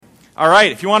All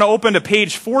right, if you want to open to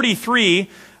page 43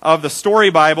 of the Story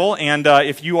Bible, and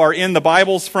if you are in the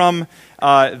Bibles from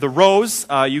the rows,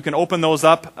 you can open those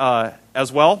up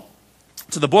as well,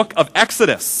 to the book of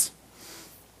Exodus.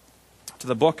 To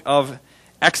the book of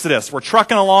Exodus. We're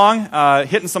trucking along,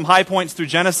 hitting some high points through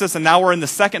Genesis, and now we're in the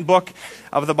second book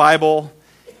of the Bible,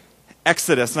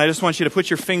 Exodus. And I just want you to put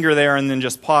your finger there and then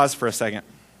just pause for a second.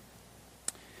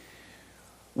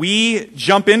 We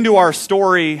jump into our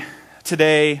story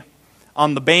today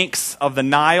on the banks of the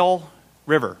Nile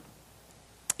River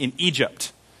in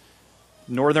Egypt,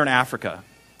 northern Africa.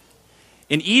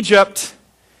 In Egypt,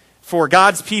 for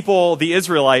God's people, the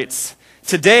Israelites,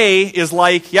 today is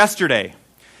like yesterday,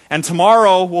 and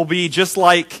tomorrow will be just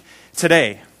like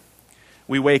today.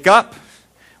 We wake up,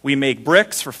 we make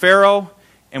bricks for Pharaoh,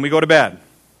 and we go to bed.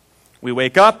 We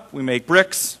wake up, we make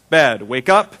bricks, bed. Wake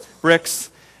up,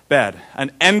 bricks, bed.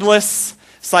 An endless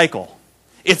cycle.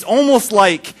 It's almost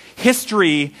like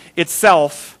history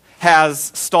itself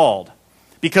has stalled,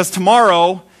 because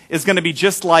tomorrow is going to be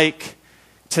just like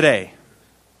today.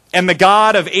 And the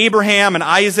God of Abraham and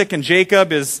Isaac and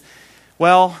Jacob is,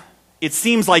 well, it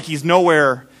seems like he's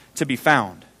nowhere to be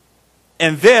found.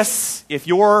 And this, if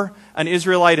you're an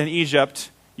Israelite in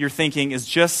Egypt, you're thinking is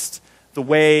just the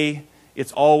way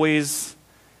it's always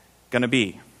going to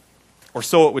be. Or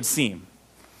so it would seem.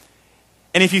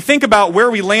 And if you think about where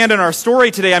we land in our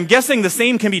story today, I'm guessing the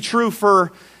same can be true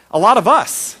for a lot of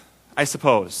us, I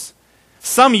suppose.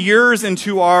 Some years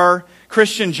into our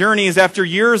Christian journeys, after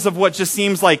years of what just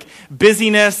seems like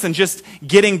busyness and just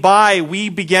getting by, we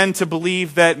begin to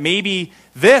believe that maybe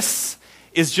this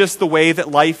is just the way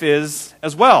that life is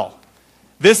as well.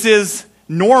 This is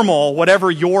normal,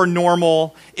 whatever your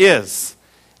normal is.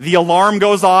 The alarm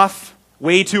goes off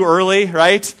way too early,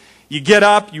 right? You get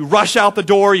up, you rush out the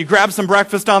door, you grab some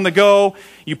breakfast on the go,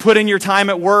 you put in your time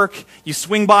at work, you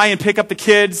swing by and pick up the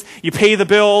kids, you pay the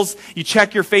bills, you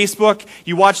check your Facebook,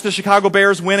 you watch the Chicago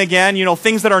Bears win again,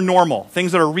 things that are normal,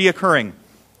 things that are reoccurring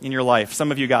in your life.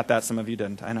 Some of you got that, some of you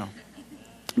didn't, I know.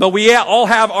 But we all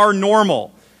have our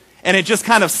normal, and it just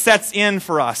kind of sets in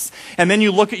for us. And then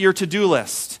you look at your to-do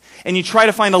list, and you try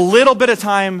to find a little bit of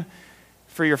time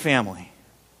for your family.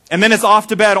 And then it's off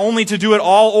to bed, only to do it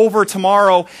all over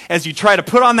tomorrow as you try to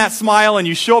put on that smile and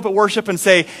you show up at worship and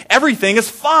say, everything is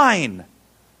fine.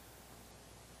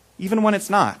 Even when it's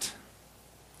not.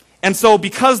 And so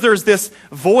because there's this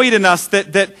void in us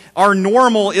that our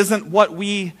normal isn't what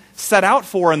we set out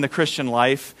for in the Christian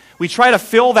life, we try to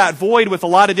fill that void with a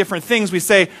lot of different things. We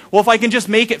say, well, if I can just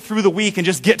make it through the week and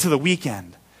just get to the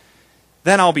weekend,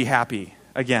 then I'll be happy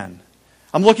again.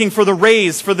 I'm looking for the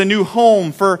raise, for the new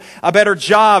home, for a better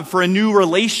job, for a new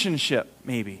relationship,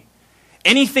 maybe.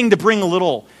 Anything to bring a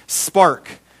little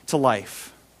spark to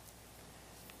life.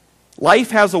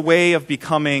 Life has a way of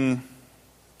becoming,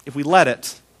 if we let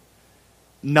it,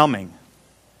 numbing.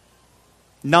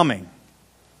 Numbing.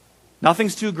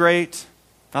 Nothing's too great.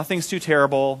 Nothing's too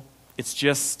terrible. It's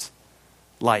just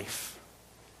life.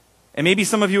 And maybe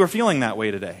some of you are feeling that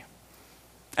way today.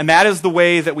 And that is the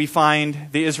way that we find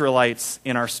the Israelites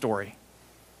in our story.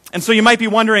 And so you might be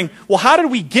wondering, well, how did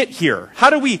we get here? How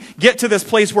did we get to this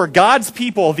place where God's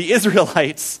people, the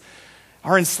Israelites,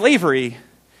 are in slavery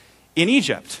in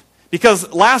Egypt? Because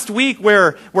last week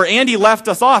where Andy left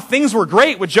us off, things were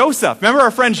great with Joseph. Remember our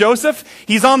friend Joseph?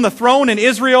 He's on the throne in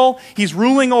Israel. He's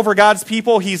ruling over God's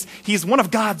people. He's one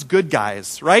of God's good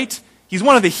guys, right? He's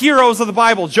one of the heroes of the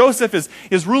Bible. Joseph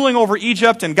is ruling over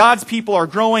Egypt, and God's people are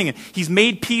growing, and he's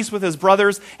made peace with his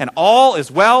brothers, and all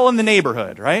is well in the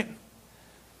neighborhood, right?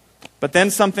 But then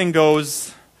something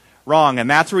goes wrong, and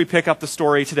that's where we pick up the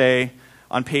story today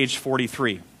on page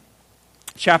 43.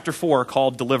 Chapter 4,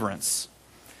 called Deliverance.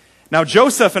 Now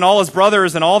Joseph and all his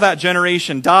brothers and all that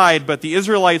generation died, but the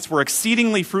Israelites were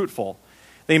exceedingly fruitful.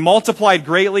 They multiplied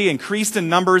greatly, increased in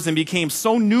numbers, and became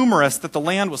so numerous that the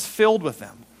land was filled with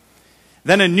them.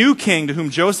 Then a new king, to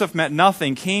whom Joseph meant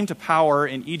nothing, came to power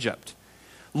in Egypt.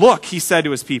 Look, he said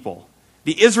to his people,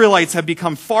 the Israelites have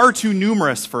become far too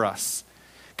numerous for us.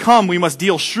 Come, we must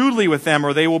deal shrewdly with them,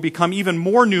 or they will become even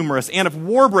more numerous. And if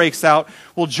war breaks out,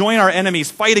 we'll join our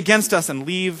enemies, fight against us, and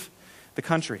leave the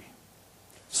country.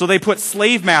 So they put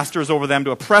slave masters over them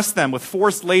to oppress them with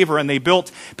forced labor, and they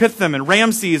built Pithom and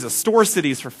Ramses as store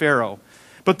cities for Pharaoh.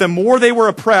 But the more they were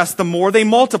oppressed, the more they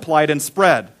multiplied and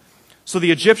spread. So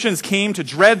the Egyptians came to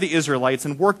dread the Israelites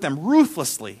and worked them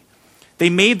ruthlessly.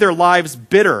 They made their lives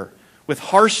bitter with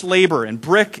harsh labor and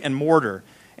brick and mortar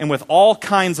and with all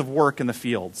kinds of work in the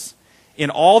fields. In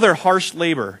all their harsh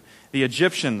labor, the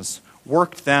Egyptians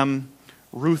worked them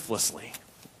ruthlessly.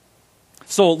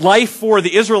 So life for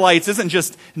the Israelites isn't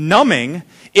just numbing,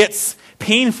 it's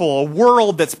painful, a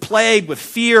world that's plagued with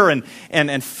fear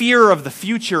and fear of the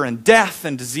future and death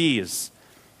and disease.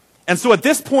 And so at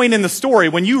this point in the story,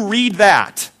 when you read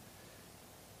that,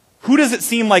 who does it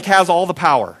seem like has all the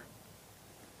power?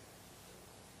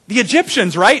 The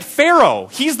Egyptians, right? Pharaoh.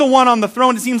 He's the one on the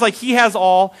throne. It seems like he has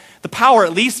all the power,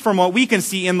 at least from what we can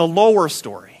see in the lower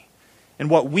story and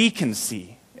what we can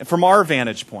see from our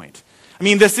vantage point. I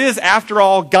mean, this is, after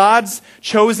all, God's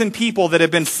chosen people that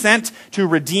have been sent to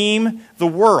redeem the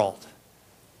world.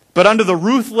 But under the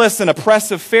ruthless and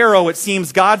oppressive Pharaoh, it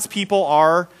seems God's people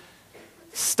are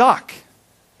stuck.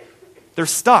 They're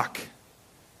stuck. Have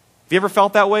you ever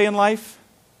felt that way in life?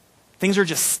 Things are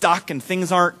just stuck and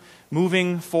things aren't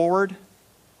moving forward.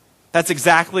 That's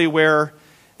exactly where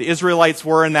the Israelites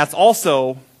were, and that's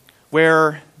also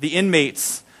where the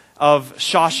inmates of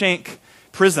Shawshank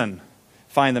Prison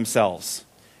find themselves.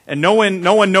 And no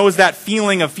one knows that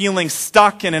feeling of feeling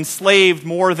stuck and enslaved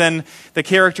more than the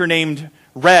character named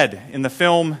Red in the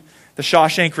film The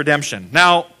Shawshank Redemption.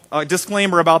 Now, a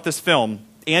disclaimer about this film.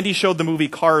 Andy showed the movie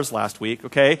Cars last week,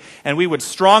 okay? And we would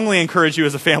strongly encourage you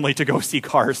as a family to go see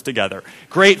Cars together.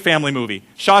 Great family movie.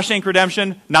 Shawshank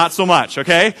Redemption, not so much,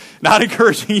 okay? Not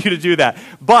encouraging you to do that.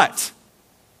 But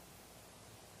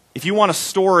if you want a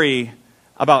story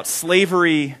about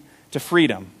slavery to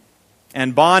freedom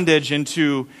and bondage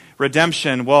into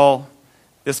redemption, well,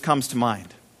 this comes to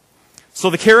mind. So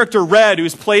the character Red,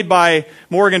 who's played by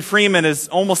Morgan Freeman, has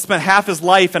almost spent half his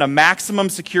life in a maximum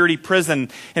security prison.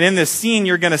 And in this scene,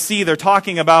 you're going to see they're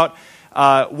talking about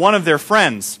one of their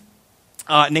friends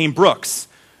named Brooks,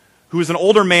 who is an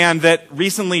older man that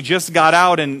recently just got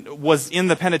out and was in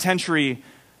the penitentiary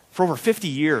for over 50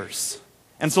 years.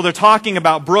 And so they're talking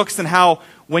about Brooks and how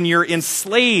when you're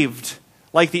enslaved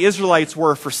like the Israelites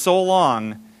were for so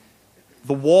long,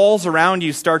 the walls around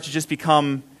you start to just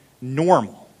become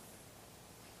normal.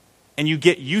 And you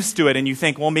get used to it and you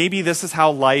think, well, maybe this is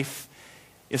how life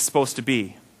is supposed to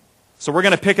be. So we're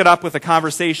going to pick it up with a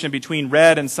conversation between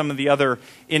Red and some of the other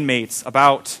inmates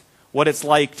about what it's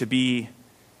like to be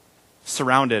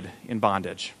surrounded in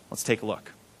bondage. Let's take a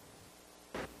look.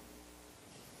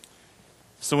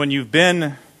 So when you've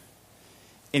been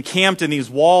encamped in these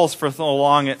walls for so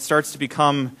long, it starts to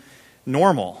become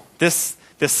normal. This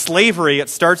slavery, it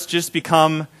starts to just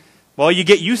become, well, you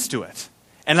get used to it.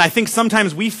 And I think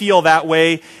sometimes we feel that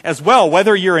way as well,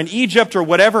 whether you're in Egypt or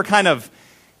whatever kind of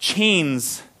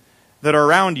chains that are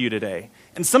around you today.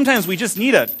 And sometimes we just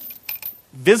need a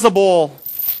visible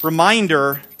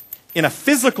reminder in a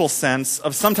physical sense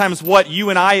of sometimes what you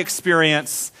and I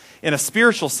experience in a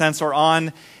spiritual sense or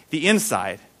on the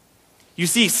inside. You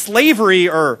see, slavery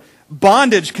or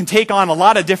bondage can take on a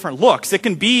lot of different looks. It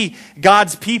can be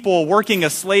God's people working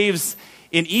as slaves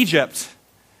in Egypt,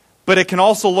 but it can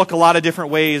also look a lot of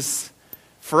different ways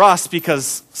for us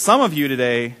because some of you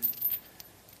today,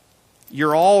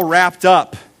 you're all wrapped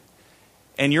up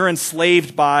and you're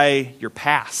enslaved by your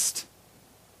past.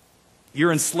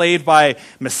 You're enslaved by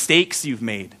mistakes you've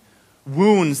made,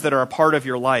 wounds that are a part of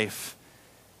your life.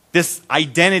 This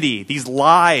identity, these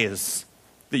lies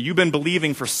that you've been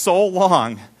believing for so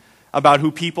long about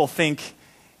who people think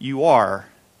you are,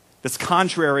 that's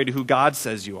contrary to who God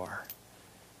says you are.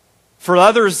 For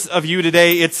others of you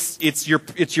today, it's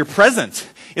your present.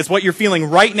 It's what you're feeling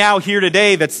right now here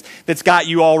today that's got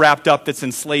you all wrapped up, that's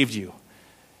enslaved you.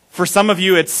 For some of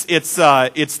you, it's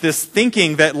this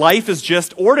thinking that life is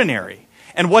just ordinary.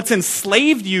 And what's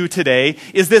enslaved you today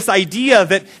is this idea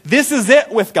that this is it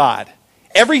with God.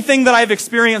 Everything that I've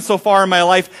experienced so far in my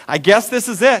life, I guess this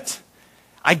is it.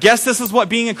 I guess this is what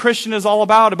being a Christian is all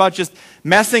about just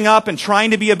messing up and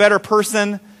trying to be a better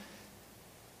person.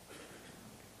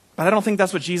 But I don't think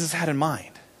that's what Jesus had in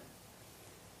mind.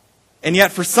 And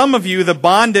yet for some of you, the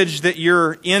bondage that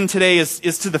you're in today is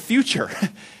to the future.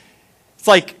 It's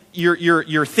like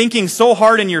you're thinking so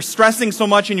hard and you're stressing so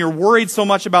much and you're worried so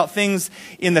much about things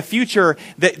in the future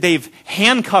that they've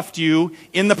handcuffed you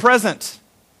in the present.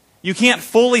 You can't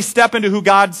fully step into who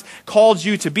God's called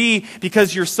you to be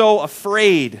because you're so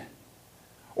afraid.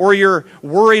 Or you're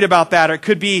worried about that. Or it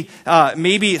could be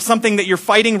maybe something that you're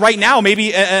fighting right now.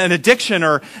 Maybe an addiction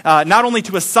or not only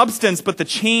to a substance, but the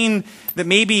chain that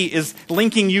maybe is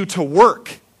linking you to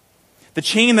work. The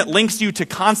chain that links you to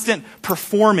constant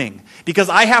performing. Because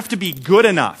I have to be good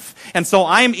enough. And so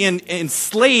I'm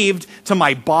enslaved to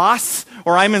my boss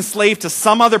or I'm enslaved to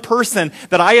some other person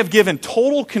that I have given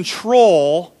total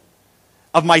control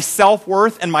of my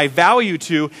self-worth and my value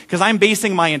to because I'm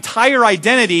basing my entire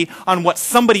identity on what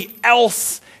somebody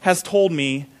else has told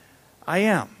me I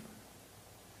am.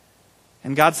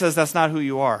 And God says that's not who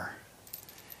you are.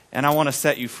 And I want to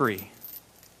set you free.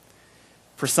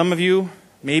 For some of you,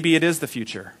 maybe it is the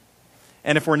future.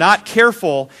 And if we're not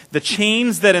careful, the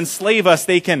chains that enslave us,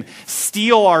 they can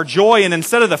steal our joy. And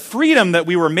instead of the freedom that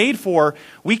we were made for,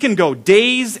 we can go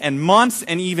days and months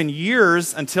and even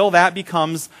years until that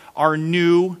becomes our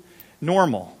new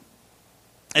normal.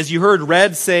 As you heard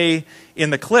Red say in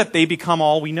the clip, they become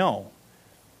all we know.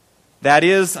 That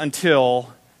is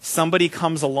until somebody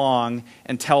comes along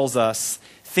and tells us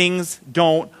things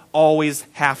don't always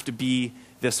have to be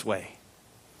this way.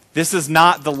 This is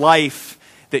not the life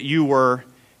that you were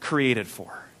created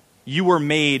for. You were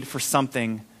made for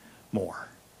something more.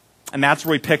 And that's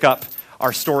where we pick up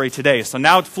our story today. So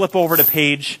now flip over to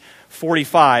page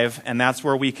 45, and that's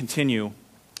where we continue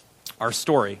our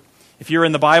story. If you're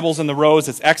in the Bibles in the rows,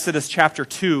 it's Exodus chapter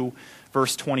 2,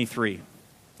 verse 23.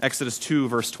 Exodus 2,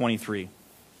 verse 23. I'm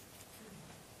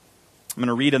going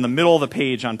to read in the middle of the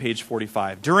page on page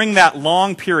 45. During that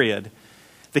long period,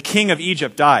 the king of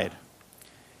Egypt died.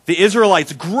 The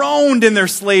Israelites groaned in their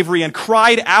slavery and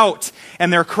cried out,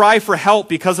 and their cry for help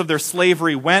because of their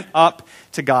slavery went up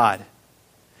to God.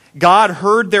 God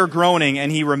heard their groaning,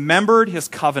 and he remembered his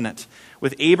covenant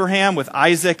with Abraham, with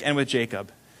Isaac, and with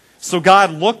Jacob. So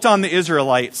God looked on the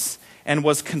Israelites and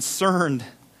was concerned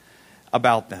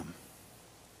about them.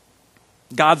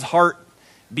 God's heart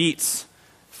beats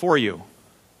for you.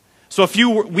 So a few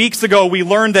weeks ago, we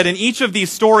learned that in each of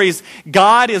these stories,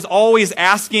 God is always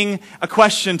asking a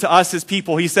question to us, his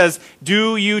people. He says,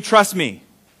 do you trust me?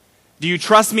 Do you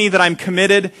trust me that I'm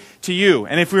committed to you?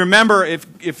 And if we remember,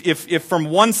 if from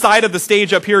one side of the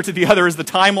stage up here to the other is the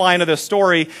timeline of this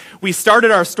story, we started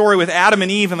our story with Adam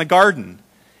and Eve in the garden.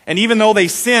 And even though they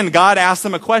sinned, God asked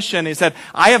them a question. He said,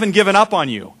 I haven't given up on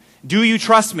you. Do you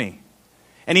trust me?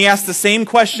 And he asked the same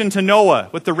question to Noah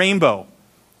with the rainbow.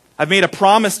 I've made a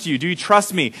promise to you. Do you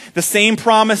trust me? The same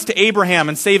promise to Abraham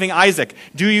in saving Isaac.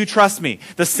 Do you trust me?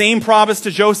 The same promise to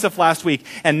Joseph last week.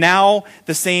 And now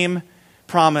the same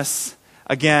promise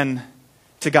again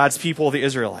to God's people, the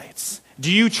Israelites.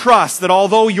 Do you trust that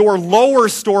although your lower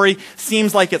story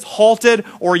seems like it's halted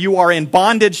or you are in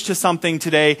bondage to something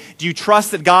today, do you trust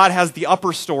that God has the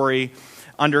upper story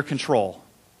under control?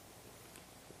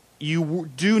 You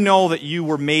do know that you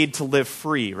were made to live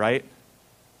free, right?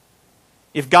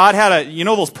 If God had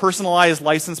those personalized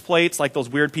license plates, like those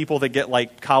weird people that get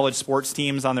like college sports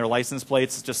teams on their license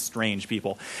plates, it's just strange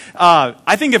people.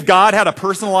 I think if God had a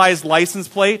personalized license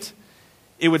plate,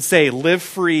 it would say, live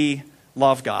free,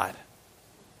 love God.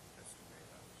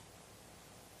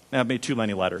 That made too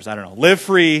many letters, I don't know. Live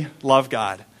free, love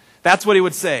God. That's what he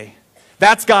would say.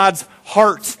 That's God's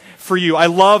heart for you. I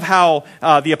love how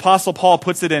the Apostle Paul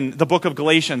puts it in the book of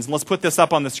Galatians. Let's put this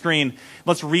up on the screen.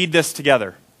 Let's read this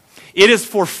together. It is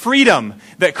for freedom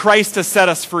that Christ has set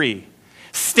us free.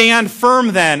 Stand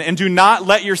firm then, and do not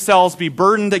let yourselves be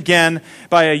burdened again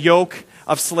by a yoke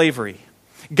of slavery.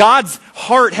 God's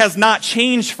heart has not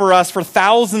changed for us for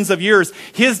thousands of years.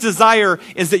 His desire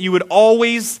is that you would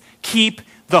always keep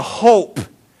the hope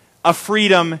of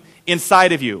freedom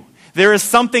inside of you. There is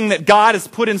something that God has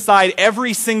put inside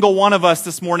every single one of us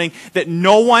this morning that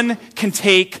no one can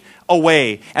take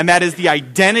away, and that is the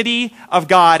identity of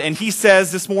God. And he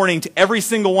says this morning to every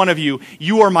single one of you,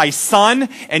 you are my son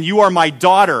and you are my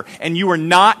daughter, and you are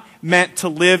not meant to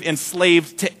live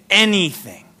enslaved to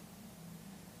anything.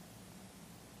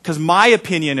 Because my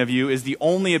opinion of you is the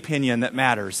only opinion that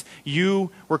matters. You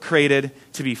were created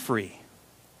to be free.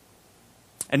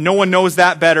 And no one knows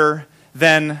that better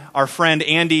than our friend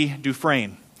Andy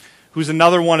Dufresne, who's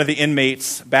another one of the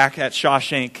inmates back at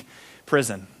Shawshank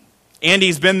Prison.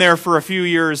 Andy's been there for a few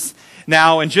years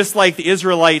now, and just like the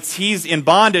Israelites, he's in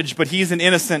bondage, but he's an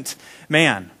innocent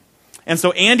man. And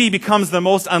so Andy becomes the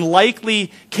most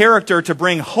unlikely character to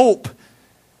bring hope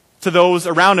to those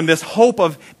around him, this hope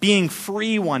of being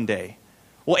free one day.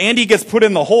 Well, Andy gets put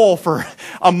in the hole for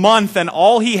a month, and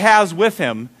all he has with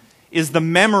him is the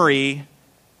memory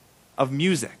of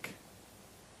music.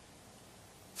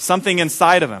 Something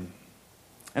inside of him.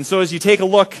 And so as you take a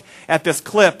look at this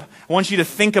clip, I want you to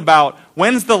think about,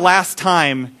 when's the last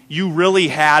time you really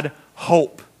had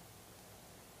hope?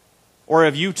 Or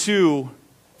have you too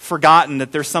forgotten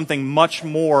that there's something much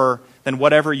more than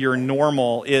whatever your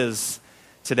normal is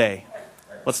today?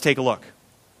 Let's take a look.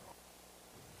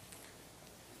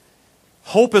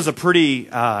 Hope is a pretty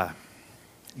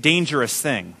dangerous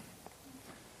thing.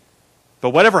 But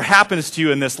whatever happens to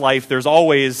you in this life, there's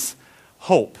always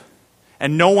hope.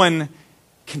 And no one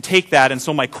can take that. And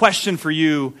so my question for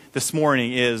you this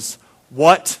morning is,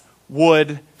 what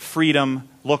would freedom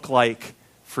look like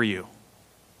for you?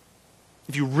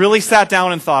 If you really sat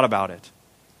down and thought about it,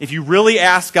 if you really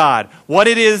ask God what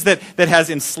it is that has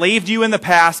enslaved you in the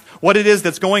past, what it is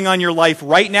that's going on in your life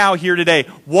right now, here today,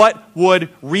 what would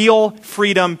real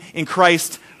freedom in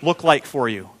Christ look like for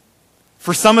you?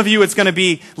 For some of you, it's going to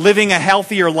be living a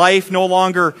healthier life, no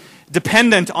longer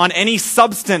dependent on any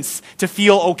substance to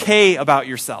feel okay about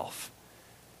yourself.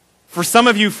 For some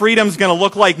of you, freedom is going to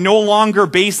look like no longer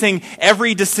basing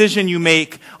every decision you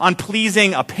make on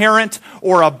pleasing a parent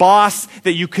or a boss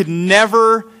that you could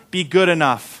never be good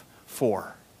enough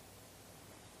for.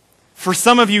 For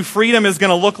some of you, freedom is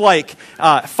going to look like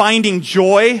finding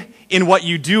joy in what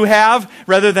you do have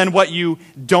rather than what you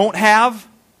don't have.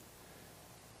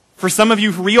 For some of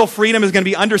you, real freedom is going to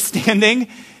be understanding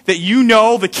that you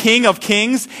know the King of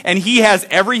Kings and He has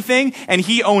everything and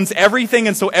He owns everything,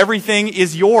 and so everything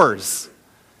is yours.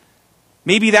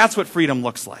 Maybe that's what freedom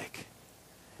looks like.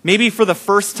 Maybe for the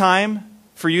first time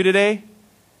for you today,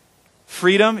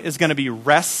 freedom is going to be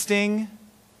resting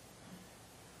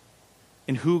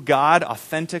in who God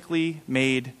authentically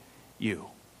made you.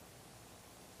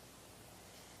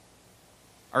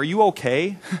 Are you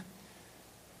okay?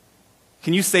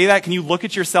 Can you say that? Can you look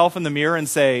at yourself in the mirror and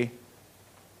say,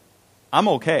 I'm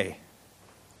okay.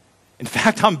 In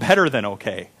fact, I'm better than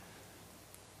okay.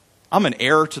 I'm an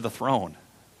heir to the throne.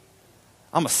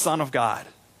 I'm a son of God.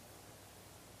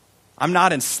 I'm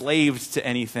not enslaved to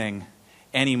anything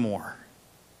anymore.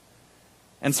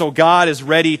 And so God is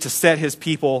ready to set His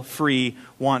people free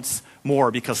once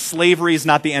more, because slavery is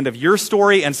not the end of your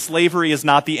story and slavery is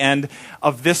not the end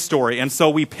of this story. And so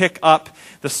we pick up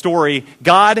the story.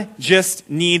 God just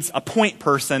needs a point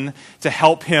person to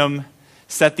help Him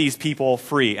set these people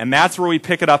free. And that's where we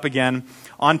pick it up again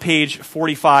on page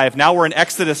 45. Now we're in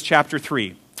Exodus chapter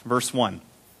 3, verse 1.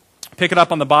 Pick it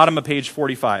up on the bottom of page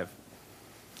 45.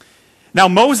 Now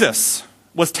Moses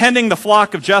was tending the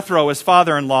flock of Jethro, his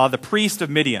father-in-law, the priest of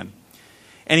Midian.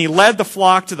 And he led the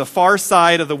flock to the far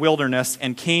side of the wilderness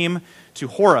and came to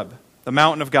Horeb, the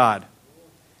mountain of God.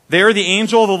 There the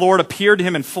angel of the Lord appeared to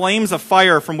him in flames of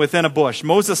fire from within a bush.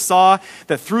 Moses saw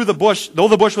that through the bush, though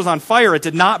the bush was on fire, it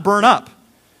did not burn up.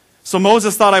 So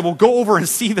Moses thought, I will go over and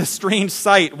see this strange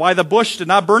sight, why the bush did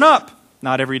not burn up.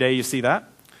 Not every day you see that.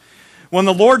 When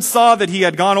the Lord saw that he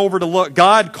had gone over to look,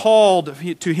 God called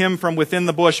to him from within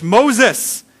the bush,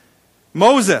 Moses,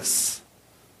 Moses.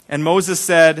 And Moses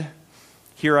said,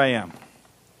 here I am.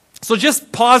 So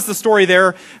just pause the story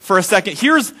there for a second.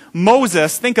 Here's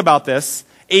Moses, think about this,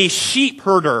 a sheep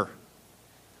herder,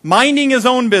 minding his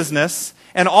own business,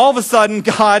 and all of a sudden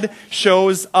God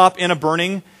shows up in a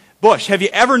burning bush. Have you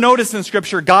ever noticed in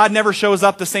Scripture God never shows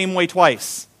up the same way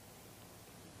twice?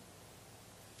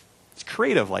 It's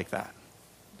creative like that.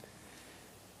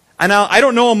 And now, I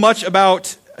don't know much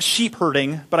about sheep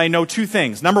herding, but I know two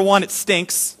things. Number one, it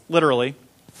stinks, literally.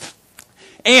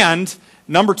 And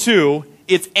number two,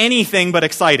 it's anything but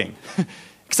exciting,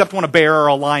 except when a bear or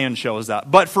a lion shows up.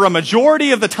 But for a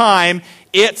majority of the time,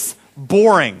 it's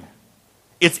boring.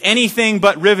 It's anything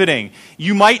but riveting.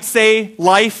 You might say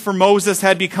life for Moses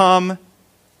had become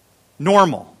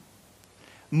normal,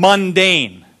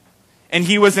 mundane, and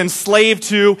he was enslaved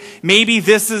to, maybe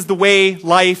this is the way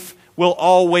life will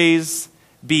always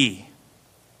be.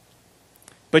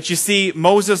 But you see,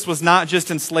 Moses was not just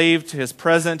enslaved to his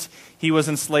present, he was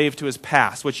enslaved to his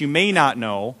past, which you may not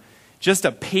know. Just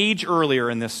a page earlier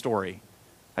in this story,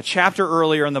 a chapter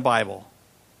earlier in the Bible,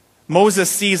 Moses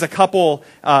sees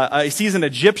he sees an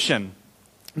Egyptian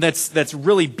that's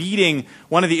really beating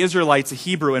one of the Israelites, a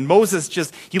Hebrew, and Moses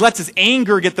he lets his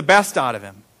anger get the best out of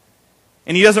him.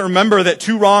 And he doesn't remember that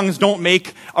two wrongs don't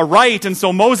make a right. And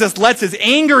so Moses lets his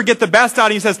anger get the best out.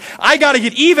 And he says, I got to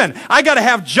get even. I got to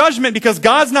have judgment because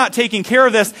God's not taking care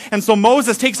of this. And so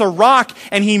Moses takes a rock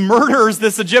and he murders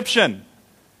this Egyptian.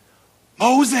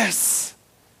 Moses.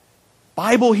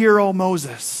 Bible hero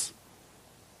Moses.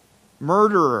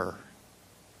 Murderer.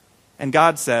 And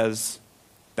God says,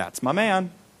 that's my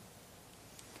man.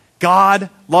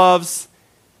 God loves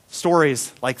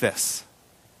stories like this.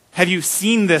 Have you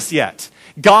seen this yet?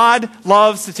 God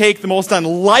loves to take the most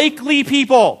unlikely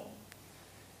people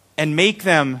and make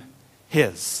them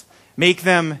His. Make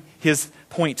them His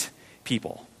point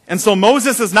people. And so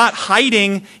Moses is not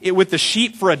hiding it with the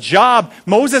sheep for a job.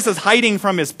 Moses is hiding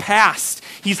from his past.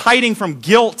 He's hiding from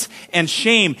guilt and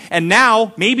shame. And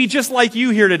now, maybe just like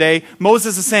you here today,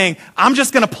 Moses is saying, I'm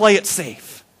just going to play it safe.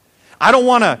 I don't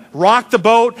want to rock the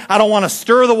boat. I don't want to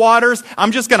stir the waters.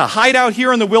 I'm just going to hide out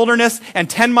here in the wilderness and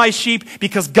tend my sheep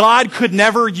because God could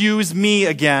never use me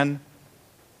again.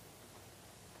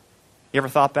 You ever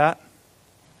thought that?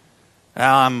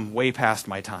 Well, I'm way past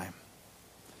my time.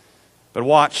 But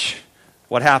watch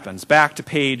what happens. Back to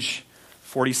page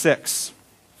 46.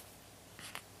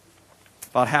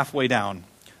 about halfway down.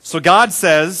 So God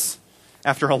says,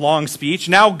 after a long speech,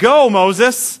 "Now go,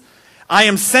 Moses. I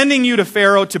am sending you to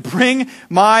Pharaoh to bring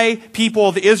my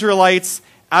people, the Israelites,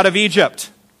 out of Egypt."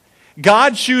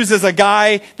 God chooses a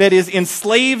guy that is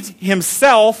enslaved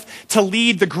himself to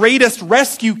lead the greatest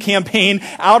rescue campaign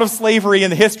out of slavery in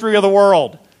the history of the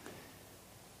world.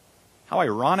 How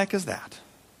ironic is that?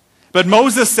 But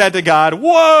Moses said to God,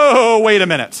 "Whoa, wait a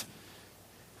minute.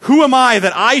 Who am I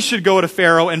that I should go to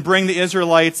Pharaoh and bring the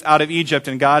Israelites out of Egypt?"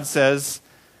 And God says,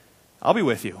 "I'll be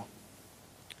with you."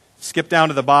 Skip down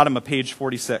to the bottom of page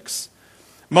 46.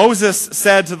 Moses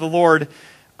said to the Lord,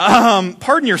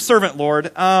 "Pardon your servant,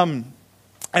 Lord.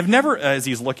 I've never," as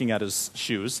he's looking at his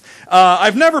shoes,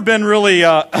 "I've never been really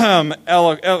eloquent,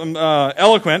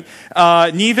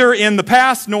 neither in the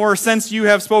past nor since you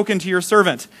have spoken to your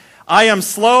servant. I am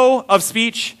slow of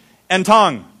speech and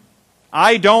tongue.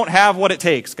 I don't have what it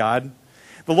takes, God."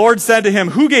 The Lord said to him,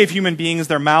 "Who gave human beings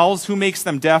their mouths? Who makes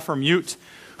them deaf or mute?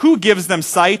 Who gives them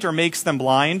sight or makes them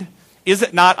blind? Is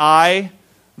it not I,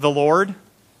 the Lord?"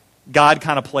 God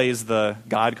kind of plays the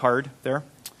God card there.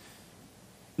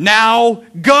 "Now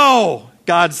go,"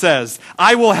 God says.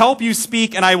 "I will help you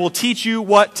speak and I will teach you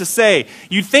what to say."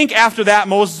 You'd think after that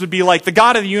Moses would be like, "The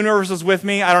God of the universe is with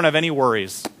me. I don't have any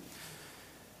worries."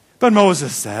 But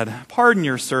Moses said, "Pardon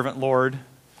your servant, Lord.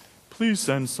 Please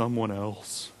send someone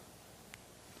else.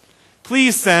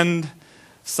 Please send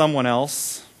someone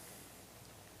else."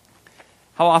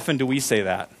 How often do we say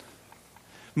that?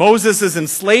 Moses is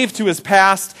enslaved to his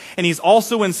past, and he's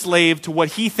also enslaved to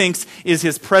what he thinks is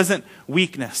his present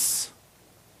weakness.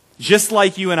 Just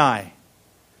like you and I.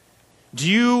 Do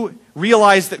you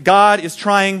realize that God is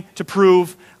trying to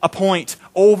prove a point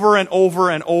over and over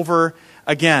and over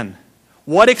again?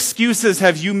 What excuses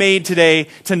have you made today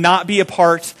to not be a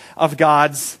part of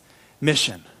God's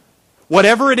mission?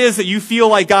 Whatever it is that you feel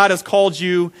like God has called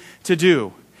you to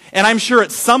do. And I'm sure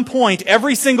at some point,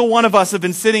 every single one of us have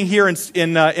been sitting here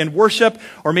in worship,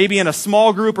 or maybe in a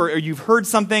small group, or you've heard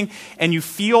something, and you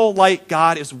feel like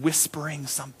God is whispering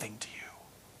something to you.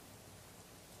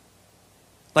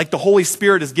 Like the Holy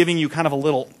Spirit is giving you kind of a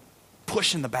little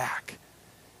push in the back.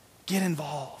 Get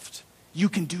involved. You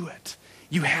can do it.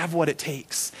 You have what it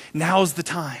takes. Now's the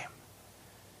time.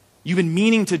 You've been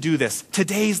meaning to do this.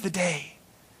 Today's the day.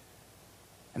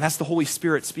 And that's the Holy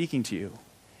Spirit speaking to you.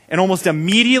 And almost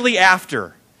immediately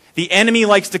after, the enemy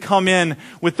likes to come in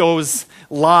with those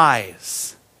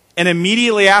lies. And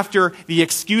immediately after, the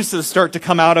excuses start to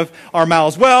come out of our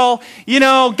mouths. "Well,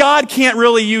 God can't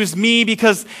really use me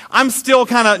because I'm still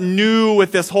kind of new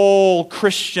with this whole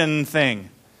Christian thing."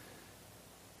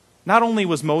 Not only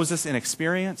was Moses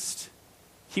inexperienced,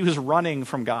 he was running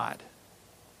from God.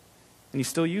 And he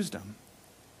still used him.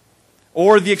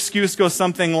 Or the excuse goes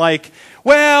something like,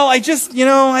 "Well, I just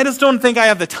don't think I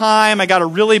have the time. I got a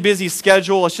really busy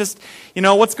schedule. It's just,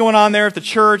 what's going on there at the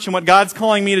church and what God's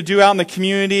calling me to do out in the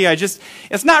community.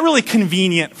 It's not really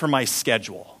convenient for my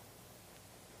schedule."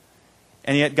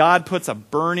 And yet God puts I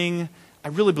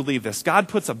really believe this, God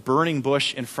puts a burning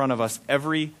bush in front of us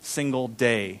every single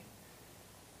day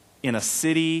in a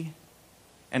city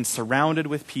and surrounded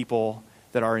with people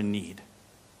that are in need.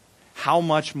 How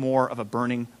much more of a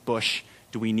burning bush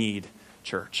do we need,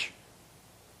 church?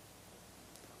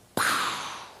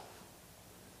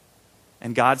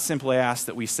 And God simply asks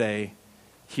that we say,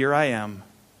 "Here I am,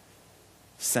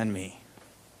 send me."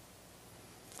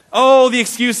 Oh, the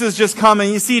excuses just come.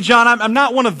 And you see, John, I'm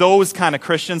not one of those kind of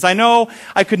Christians. I know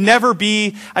I could never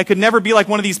be like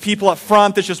one of these people up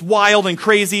front that's just wild and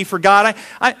crazy for God.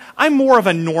 I'm more of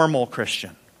a normal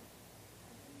Christian.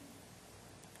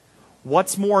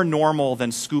 What's more normal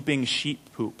than scooping sheep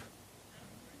poop?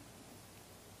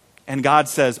 And God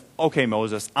says, "Okay,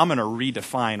 Moses, I'm going to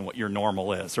redefine what your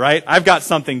normal is," right? I've got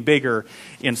something bigger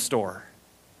in store.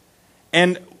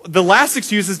 And the last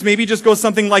excuse is to maybe just go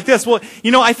something like this. "Well,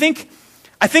 I think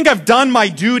I've done my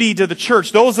duty to the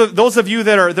church." Those of you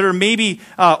that are maybe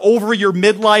over your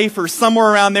midlife or somewhere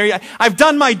around there, "I've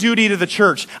done my duty to the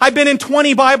church. I've been in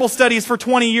 20 Bible studies for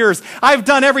 20 years. I've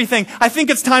done everything. I think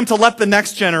it's time to let the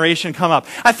next generation come up.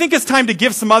 I think it's time to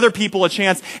give some other people a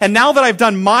chance. And now that I've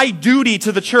done my duty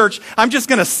to the church, I'm just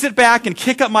going to sit back and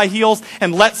kick up my heels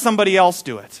and let somebody else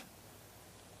do it."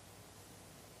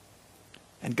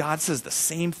 And God says the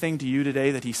same thing to you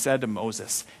today that he said to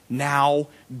Moses. Now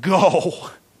go.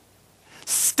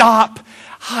 Stop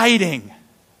hiding.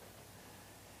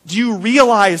 Do you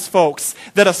realize, folks,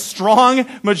 that a strong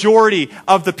majority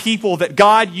of the people that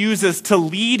God uses to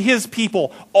lead his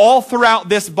people all throughout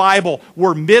this Bible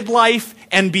were midlife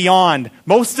and beyond?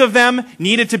 Most of them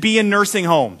needed to be in nursing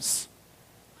homes.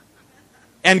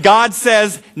 And God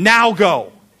says, now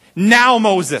go. Now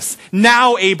Moses.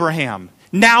 Now Abraham.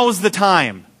 Now's the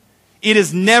time. It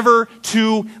is never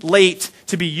too late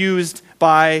to be used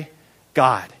by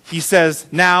God. He says,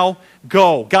 now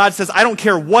go. God says, I don't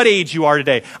care what age you are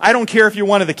today. I don't care if you're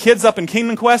one of the kids up in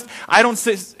Kingdom Quest. I don't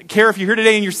care if you're here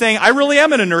today and you're saying, I really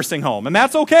am in a nursing home. And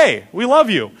that's okay. We love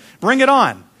you. Bring it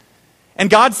on. And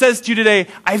God says to you today,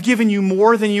 I've given you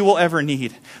more than you will ever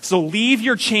need. So leave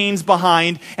your chains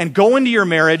behind and go into your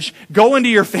marriage, go into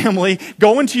your family,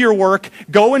 go into your work,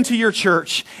 go into your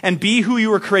church, and be who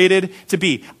you were created to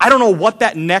be. I don't know what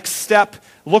that next step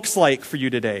looks like for you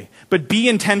today, but be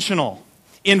intentional.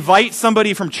 Invite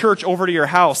somebody from church over to your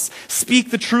house. Speak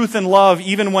the truth in love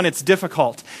even when it's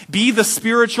difficult. Be the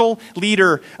spiritual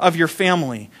leader of your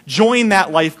family. Join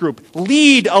that life group.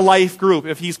 Lead a life group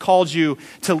if he's called you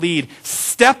to lead.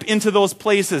 Step into those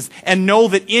places and know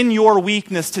that in your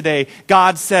weakness today,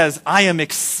 God says, I am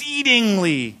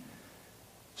exceedingly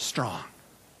strong.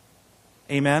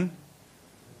 Amen?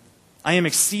 I am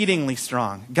exceedingly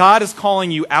strong. God is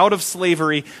calling you out of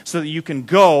slavery so that you can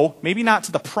go, maybe not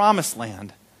to the promised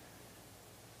land,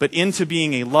 but into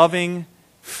being a loving,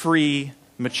 free,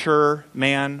 mature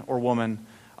man or woman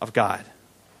of God.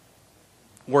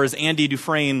 Or as Andy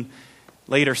Dufresne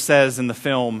later says in the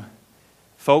film,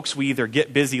 folks, we either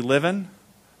get busy living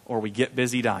or we get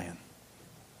busy dying.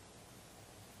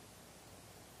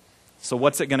 So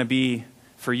what's it going to be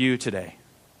for you today?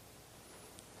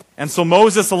 And so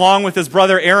Moses, along with his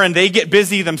brother Aaron, they get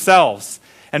busy themselves.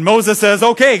 And Moses says,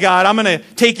 okay, God, I'm going to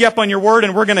take you up on your word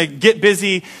and we're going to get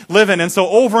busy living. And so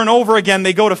over and over again,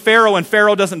 they go to Pharaoh and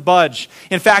Pharaoh doesn't budge.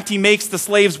 In fact, he makes the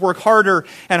slaves work harder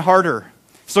and harder.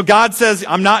 So God says,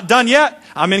 I'm not done yet.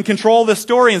 I'm in control of this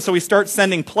story. And so he starts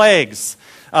sending plagues.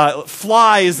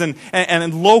 Flies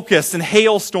and locusts and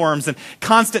hailstorms and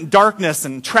constant darkness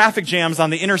and traffic jams on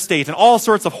the interstate and all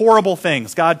sorts of horrible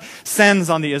things God sends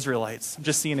on the Israelites. I'm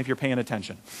just seeing if you're paying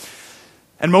attention.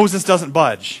 And Moses doesn't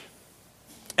budge.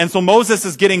 And so Moses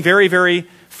is getting very, very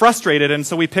frustrated. And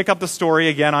so we pick up the story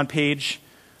again on page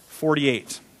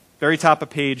 48. Very top of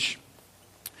page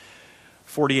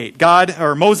 48.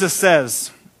 Moses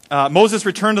says, Moses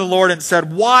returned to the Lord and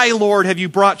said, why, Lord, have you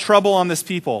brought trouble on this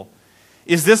people?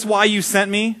 Is this why you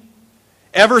sent me?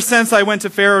 Ever since I went to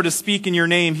Pharaoh to speak in your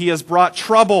name, he has brought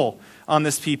trouble on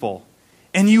this people.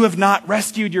 And you have not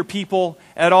rescued your people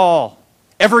at all.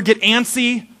 Ever get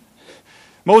antsy?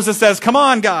 Moses says, come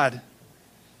on, God.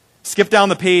 Skip down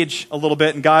the page a little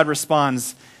bit and God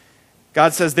responds.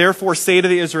 God says, therefore say to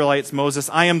the Israelites, Moses,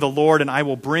 I am the Lord and I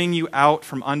will bring you out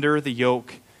from under the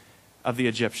yoke of the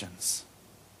Egyptians.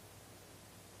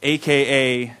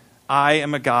 AKA, I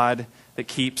am a God that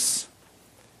keeps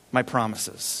my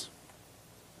promises.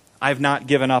 I have not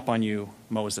given up on you,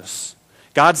 Moses.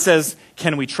 God says,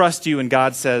 can we trust you? And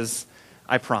God says,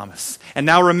 I promise. And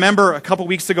now remember, a couple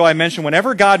weeks ago I mentioned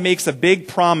whenever God makes a big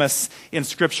promise in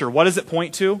Scripture, what does it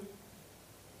point to?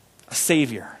 A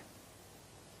Savior.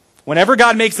 Whenever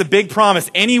God makes a big promise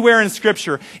anywhere in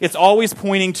Scripture, it's always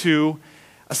pointing to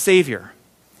a Savior.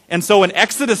 And so in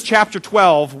Exodus chapter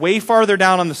 12, way farther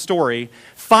down on the story,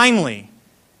 finally,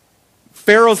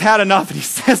 Pharaoh's had enough, and he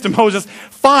says to Moses,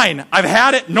 fine, I've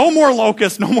had it. No more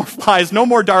locusts, no more flies, no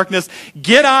more darkness.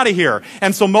 Get out of here.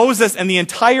 And so Moses and the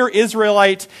entire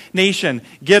Israelite nation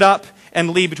get up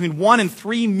and leave. Between 1 and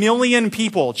 3 million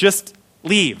people just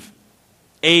leave.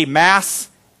 A mass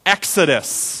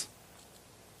exodus.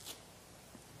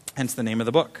 Hence the name of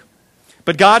the book.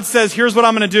 But God says, here's what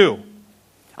I'm going to do.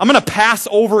 I'm going to pass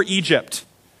over Egypt,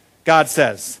 God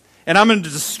says. And I'm going to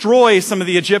destroy some of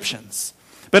the Egyptians.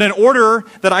 But in order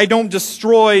that I don't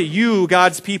destroy you,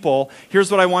 God's people, here's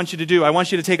what I want you to do. I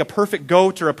want you to take a perfect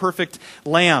goat or a perfect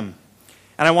lamb.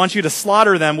 And I want you to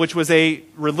slaughter them, which was a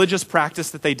religious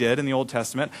practice that they did in the Old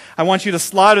Testament. I want you to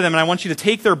slaughter them, and I want you to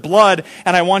take their blood,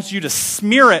 and I want you to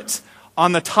smear it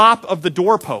on the top of the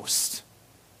doorpost.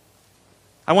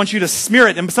 I want you to smear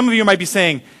it. And some of you might be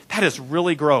saying, that is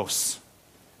really gross.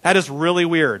 That is really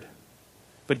weird.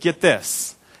 But get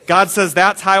this. God says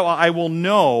that's how I will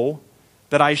know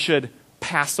that I should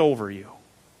pass over you.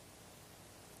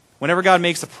 Whenever God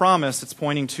makes a promise, it's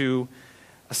pointing to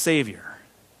a Savior.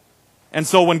 And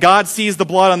so when God sees the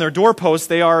blood on their doorposts,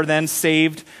 they are then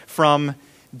saved from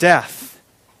death.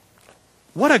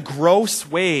 What a gross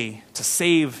way to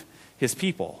save his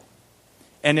people.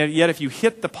 And yet if you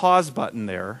hit the pause button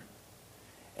there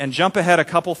and jump ahead a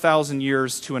couple thousand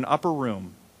years to an upper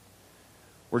room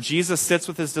where Jesus sits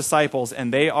with his disciples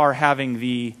and they are having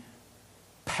the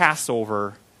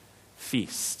Passover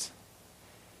feast.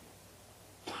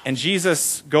 And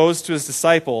Jesus goes to his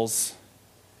disciples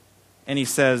and he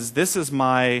says, this is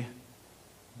my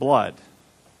blood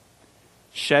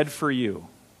shed for you,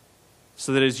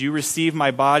 so that as you receive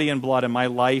my body and blood and my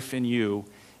life in you,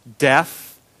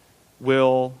 death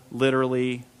will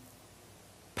literally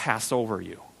pass over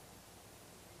you.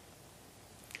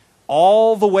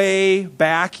 All the way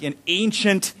back in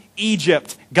ancient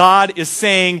Egypt, God is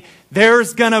saying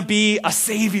there's going to be a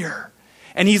Savior,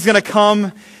 and He's going to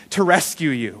come to rescue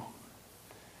you.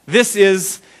 This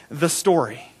is the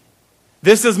story.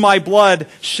 This is my blood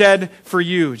shed for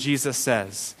you, Jesus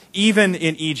says, even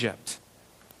in Egypt.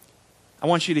 I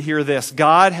want you to hear this.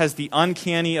 God has the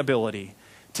uncanny ability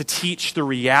to teach the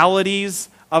realities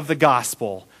of the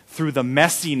gospel through the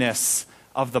messiness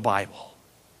of the Bible.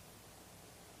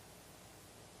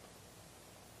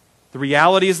 The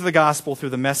realities of the gospel through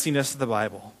the messiness of the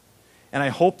Bible. And I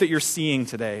hope that you're seeing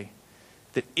today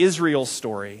that Israel's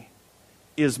story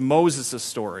is Moses'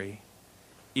 story,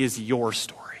 is your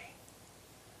story.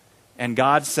 And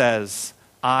God says,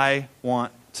 I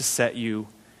want to set you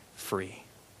free.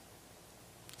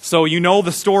 So you know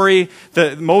the story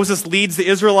that Moses leads the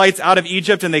Israelites out of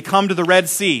Egypt and they come to the Red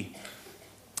Sea.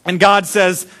 And God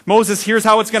says, Moses, here's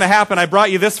how it's going to happen. I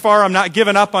brought you this far. I'm not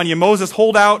giving up on you. Moses,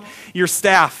 hold out your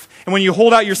staff. And when you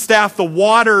hold out your staff, the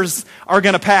waters are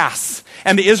going to pass.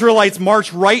 And the Israelites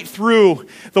march right through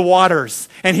the waters.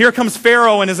 And here comes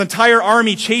Pharaoh and his entire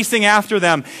army chasing after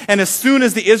them. And as soon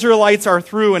as the Israelites are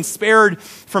through and spared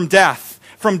from death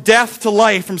to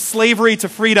life, from slavery to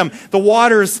freedom, the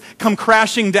waters come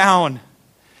crashing down.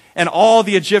 And all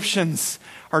the Egyptians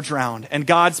are drowned. And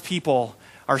God's people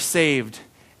are saved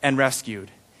and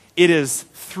rescued. It is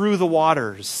through the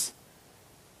waters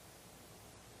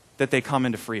that they come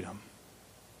into freedom.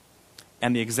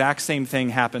 And the exact same thing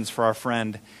happens for our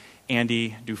friend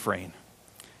Andy Dufresne.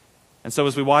 And so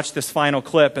as we watch this final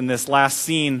clip and this last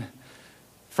scene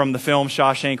from the film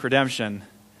Shawshank Redemption,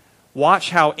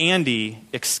 watch how Andy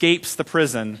escapes the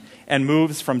prison and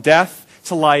moves from death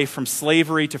to life, from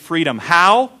slavery to freedom.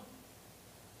 How?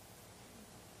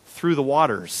 Through the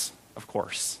waters, of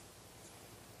course.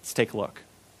 Let's take a look.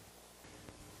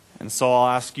 And so I'll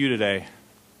ask you today,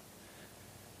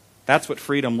 that's what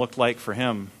freedom looked like for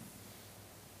him.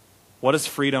 What does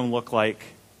freedom look like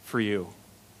for you?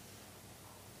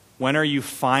 When are you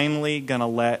finally going to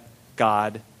let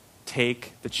God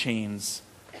take the chains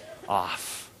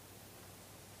off?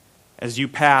 As you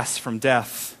pass from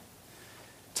death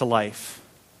to life.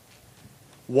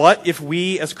 What if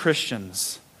we as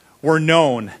Christians were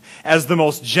known as the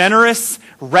most generous,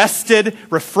 rested,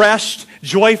 refreshed,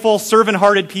 joyful,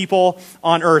 servant-hearted people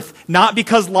on earth? Not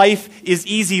because life is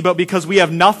easy, but because we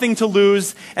have nothing to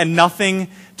lose and nothing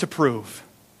to prove.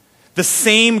 The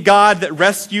same God that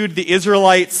rescued the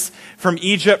Israelites from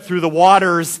Egypt through the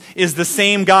waters is the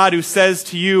same God who says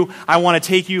to you, I want to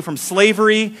take you from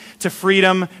slavery to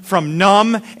freedom, from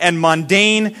numb and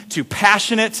mundane to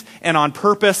passionate and on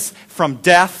purpose, from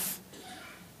death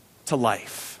to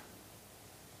life.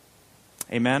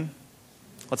 Amen?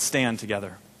 Let's stand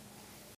together.